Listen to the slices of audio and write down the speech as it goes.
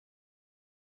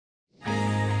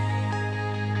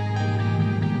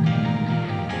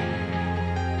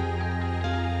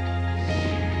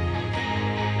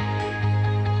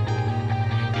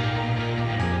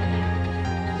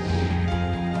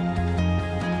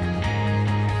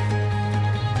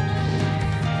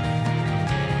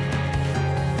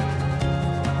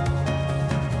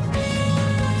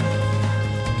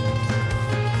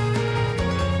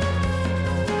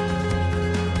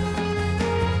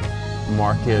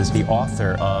is the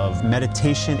author of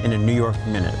Meditation in a New York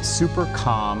Minute, Super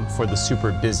Calm for the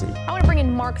Super Busy. I want to bring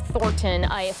in Mark Thornton,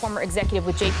 a former executive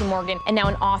with JP Morgan and now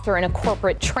an author and a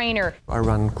corporate trainer. I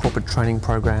run corporate training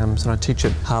programs and I teach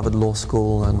at Harvard Law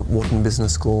School and Wharton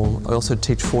Business School. I also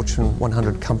teach Fortune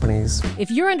 100 companies.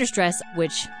 If you're under stress,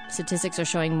 which statistics are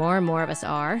showing more and more of us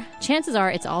are, chances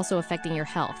are it's also affecting your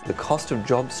health. The cost of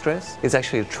job stress is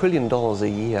actually $1 trillion a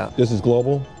year. This is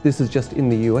global? This is just in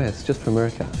the US, just for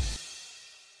America.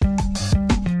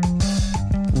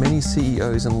 Many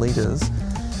CEOs and leaders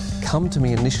come to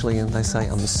me initially and they say,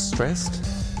 I'm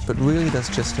stressed, but really that's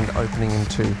just an opening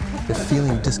into they're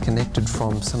feeling disconnected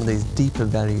from some of these deeper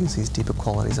values, these deeper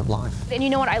qualities of life. And you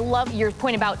know what, I love your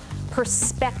point about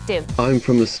perspective. I'm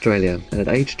from Australia, and at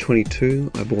age 22,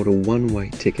 I bought a one-way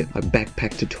ticket. I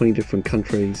backpacked to 20 different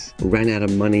countries, ran out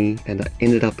of money, and I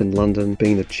ended up in London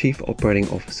being the Chief Operating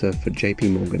Officer for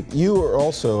JP Morgan. You are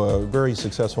also a very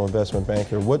successful investment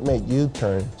banker. What made you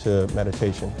turn to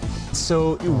meditation?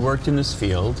 So you worked in this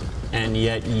field, and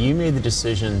yet you made the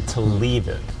decision to leave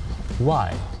it.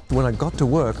 Why? When I got to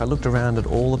work, I looked around at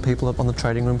all the people up on the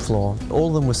trading room floor. All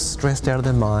of them were stressed out of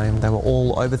their mind. They were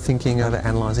all overthinking,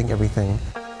 overanalyzing everything.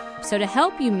 So to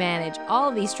help you manage all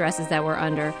of these stresses that we're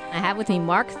under, I have with me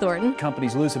Mark Thornton.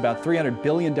 Companies lose about $300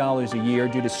 billion a year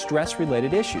due to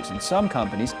stress-related issues. And some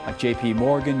companies, like JP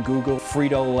Morgan, Google,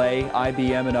 Frito-Lay,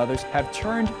 IBM, and others, have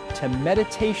turned to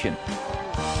meditation.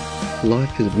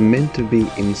 Life is meant to be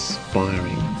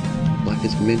inspiring. Life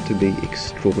is meant to be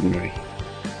extraordinary.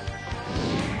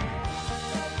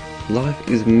 Life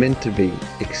is meant to be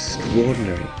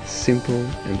extraordinary, simple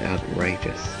and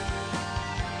outrageous.